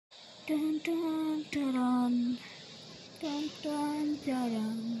Dun dun dun dun dun dun dun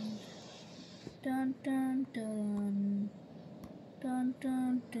dun dun dun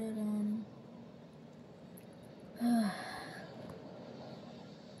dun dun.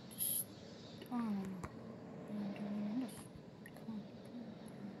 Just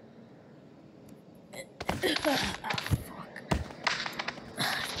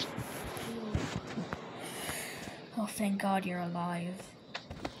Oh, thank God you're alive.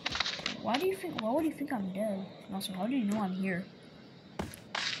 Why would you think I'm dead? Also, how do you know I'm here?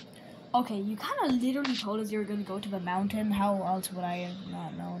 Okay, you kind of literally told us you were gonna go to the mountain. How else would I have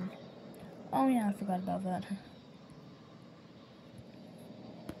not known? Oh yeah, I forgot about that.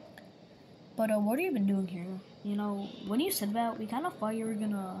 But what have you been doing here? You know, when you said that, we kind of thought you were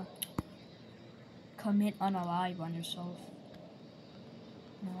gonna commit unalive on yourself.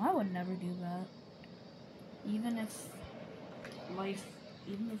 No, I would never do that. Even if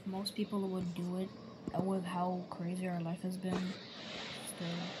most people would do it, with how crazy our life has been, still.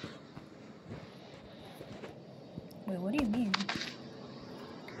 Wait, what do you mean?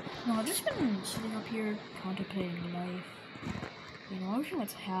 No, I've just been sitting up here contemplating life. You know, everything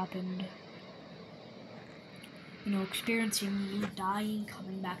that's happened. You know, experiencing you dying,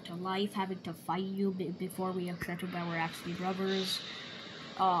 coming back to life, having to fight you before we accepted that we're actually brothers.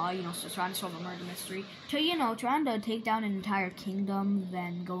 You know, so trying to solve a murder mystery. To, you know, trying to take down an entire kingdom,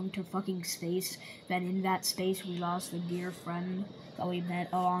 then going to fucking space. Then in that space, we lost a dear friend that we met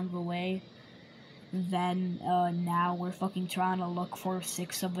along the way. Then, now we're fucking trying to look for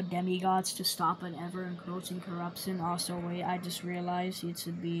 6 of the demigods to stop an ever-encroaching corruption. Also, wait, I just realized it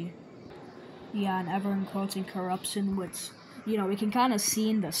should be... Yeah, an ever-encroaching corruption, which, you know, we can kind of see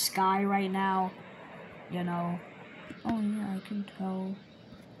in the sky right now. You know. Oh, yeah, I can tell.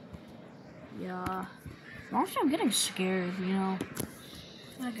 Yeah. Honestly, I'm getting scared, you know.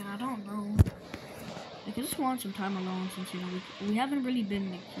 Again, I don't know. Like, I just want some time alone since, you know, we haven't really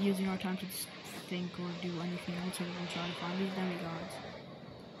been like, using our time to just think or do anything else other than try to find these demigods.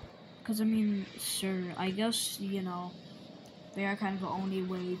 Because, I mean, sure, I guess, you know, they are kind of the only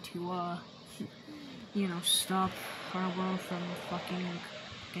way to, you know, stop our world from fucking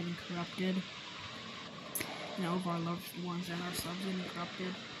getting corrupted. You know, of our loved ones and ourselves getting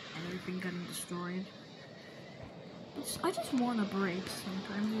corrupted and everything getting destroyed. I just want a break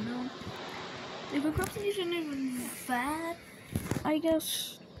sometimes, you know? If a corruption isn't even that, I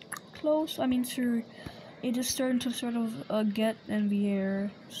guess, close. I mean, sure, it is starting to sort of get in the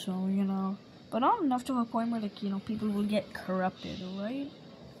air, so, you know. But not enough to a point where, like, you know, people will get corrupted, right?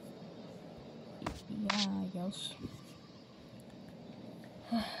 Yeah, I guess.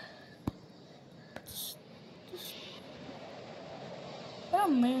 What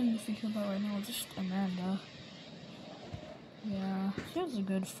I'm mainly thinking about right now is just Amanda. Yeah, she was a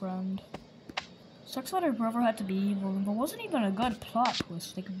good friend. Sucks that her brother had to be evil, but wasn't even a good plot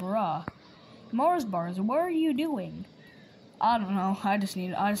twist. Like, bruh. Mars bars, what are you doing? I don't know. I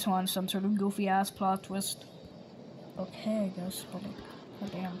just want some sort of goofy ass plot twist. Okay, I guess, but like,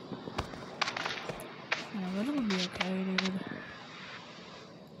 god damn. Yeah, that would be okay, dude.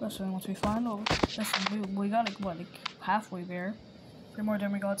 Listen, once we find out, listen, we got like what, like halfway there. 3 more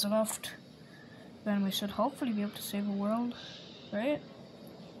demigods left. Then we should hopefully be able to save the world, right?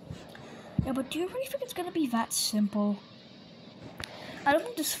 Yeah, but do you really think it's gonna be that simple? I don't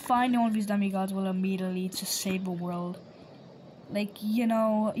think just finding one of these demigods will immediately just save the world. Like, you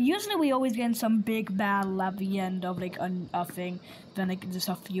know, usually we always get in some big battle at the end of like a thing. Then like just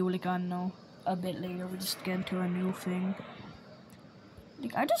a few, like, I don't know, a bit later we just get into a new thing.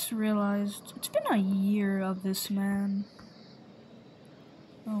 Like, I just realized it's been a year of this, man.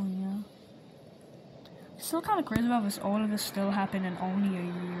 Oh yeah. It's still kind of crazy about this. All of this still happened in only a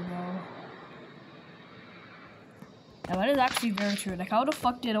year, though. Yeah, that is actually very true. Like, how the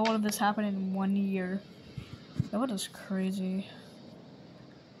fuck did all of this happen in 1 year? That is crazy.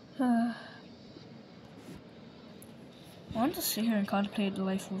 I want to sit here and contemplate the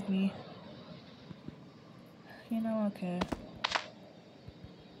life with me. You know, okay.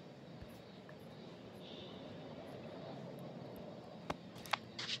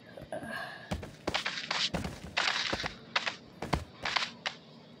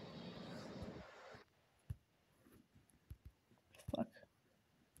 Fuck.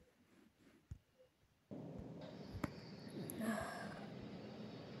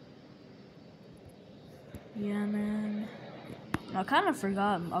 Yeah, man. I kind of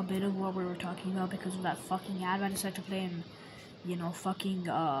forgot a bit of what we were talking about because of that fucking ad I decided to play and, you know, fucking,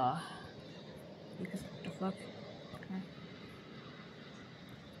 because the fuck?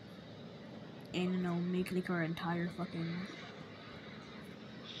 And, you know, make like our entire fucking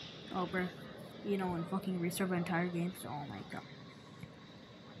Oh, bruh. You know, and fucking restart my entire game. So, oh my god.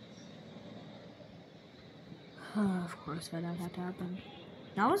 Of course that had to happen.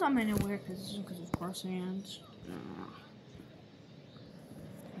 Now I was on anywhere because of course hands.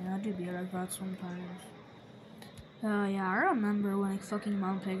 Yeah, I do be like that sometimes. Yeah, I remember when like fucking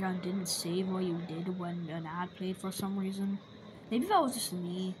Mountain Playground didn't save what you did when an ad played for some reason. Maybe that was just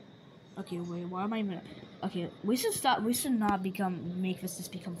me. Okay, wait, why am I even... Okay, we should stop, we should not make this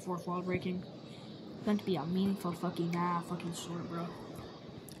just become fourth wall breaking. It's meant to be a meaningful fucking short, bro.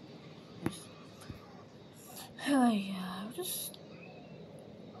 Yeah, just...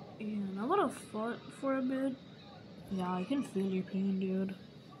 Yeah, I would have fought for a bit. Yeah, I can feel your pain, dude.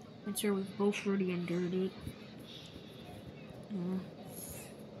 I'm sure we've both already endured it.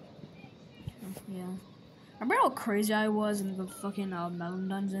 Yeah. Remember how crazy I was in the fucking mountain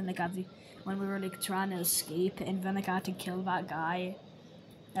dungeon? Like when we were like trying to escape, and then like I had to kill that guy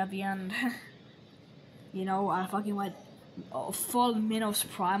at the end. You know, I fucking went full Minos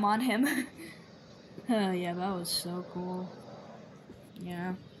Prime on him. Yeah, that was so cool.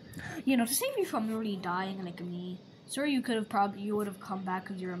 Yeah. You know, to save you from really dying like me. Sure, you would have come back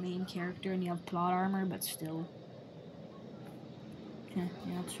because you're a main character and you have plot armor, but still. Yeah,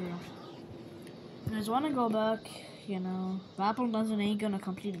 true. I just want to go back, you know. Apple doesn't ain't gonna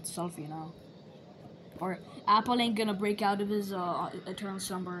complete itself, you know. Or Apple ain't gonna break out of his eternal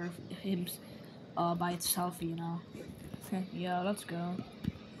slumber by itself, you know. Yeah, let's go.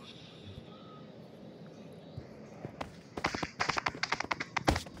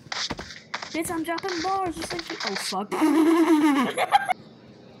 Bitch, I'm dropping bars just like you. Oh fuck.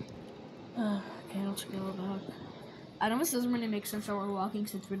 Okay, let's go back. I know this doesn't really make sense how we're walking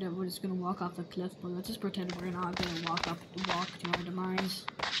since we're just gonna walk off the cliff, but let's just pretend we're not gonna walk to our demise.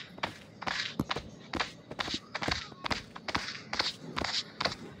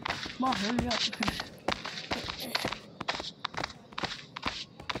 Come on, hurry up.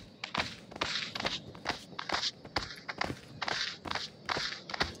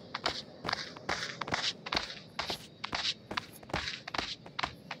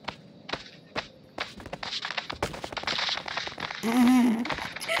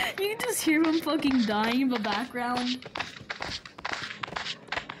 You can just hear him fucking dying in the background.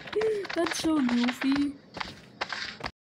 That's so goofy.